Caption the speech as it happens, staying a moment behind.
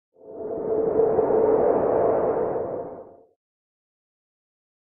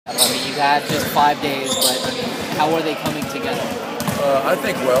You've had just 5 days, but I mean, how are they coming together? I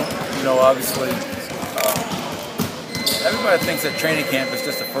think well. Obviously, everybody thinks that training camp is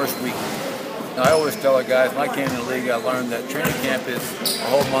just the first week. Now, I always tell our guys, when I came in the league, I learned that training camp is a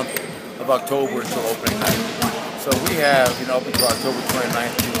whole month of October until opening night. So we have, up until October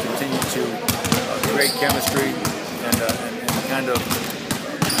 29th to continue to create chemistry and kind of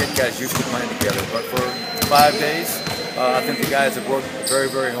get guys used to playing together. But for 5 days, I think the guys have worked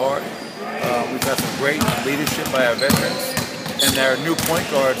very, very hard. We've had some great leadership by our veterans, and our new point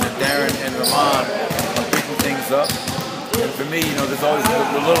guards, Darren and Ramon, are picking things up. And for me, there's always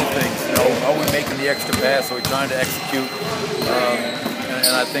the little things. Are we making the extra pass? Are we trying to execute?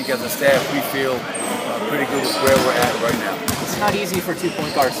 And I think as a staff, we feel pretty good with where we're at right now. It's not easy for 2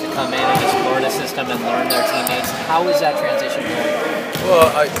 point guards to come in and just learn a system and learn their teammates. How is that transition going?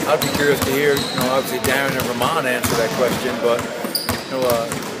 Well, I'd be curious to hear, obviously Darren and Ramon answer that question, but,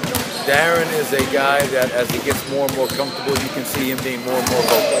 Darren is a guy that as he gets more and more comfortable, you can see him being more and more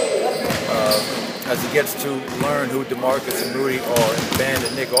vocal. As he gets to learn who DeMarcus and Rudy are, and Ben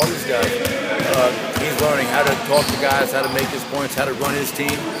and Nick, all these guys, he's learning how to talk to guys, how to make his points, how to run his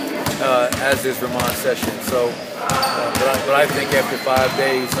team, as is Ramon's session. So, but I think after 5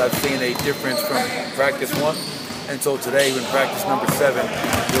 days, I've seen a difference from practice 1 until today, when practice number 7,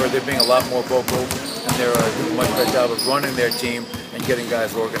 where they're being a lot more vocal, and they're doing a much better job of running their team and getting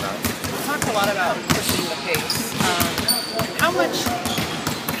guys organized. We talked a lot about pushing the pace. How much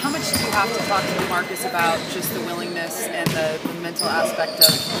do you have to talk to DeMarcus about just the willingness and the mental aspect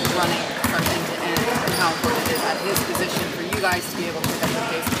of running from end to end, and how important it is at his position for you guys to be able to pick up the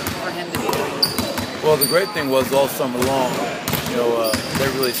pace for him to be doing it? Well, the great thing was all summer long, they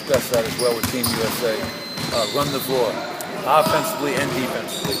really stressed that as well with Team USA. Run the floor, offensively and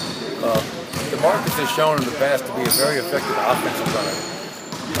defensively. DeMarcus has shown in the past to be a very effective offensive runner.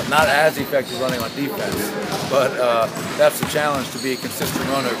 Not as effective running on defense, but that's the challenge, to be a consistent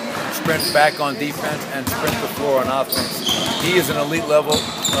runner. Sprint back on defense and sprint the floor on offense. He is an elite level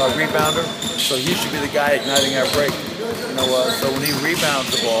rebounder, so he should be the guy igniting our break. So when he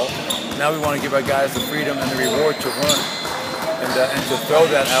rebounds the ball, now we want to give our guys the freedom and the reward to run and to throw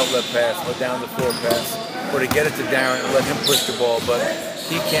that outlet pass or down the floor pass, or to get it to Darren and let him push the ball. But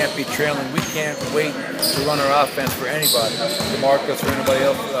he can't be trailing. We can't wait to run our offense for anybody, DeMarcus or anybody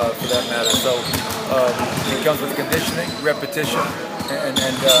else for that matter. So it comes with conditioning, repetition, and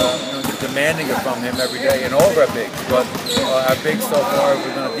demanding it from him every day, and all of our bigs. But our bigs so far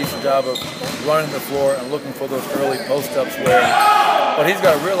have done a decent job of running the floor and looking for those early post-ups but he's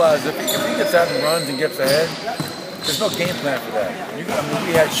got to realize if he gets out and runs and gets ahead, there's no game plan for that.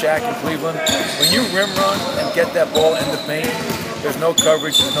 We had Shaq in Cleveland. When you rim run and get that ball in the paint, there's no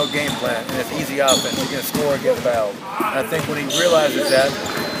coverage, there's no game plan, and it's easy offense. You're going to score and get fouled. And I think when he realizes that,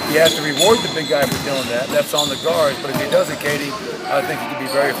 he has to reward the big guy for doing that. That's on the guards. But if he does it, Katie, I think he can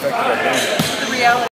be very effective at doing that.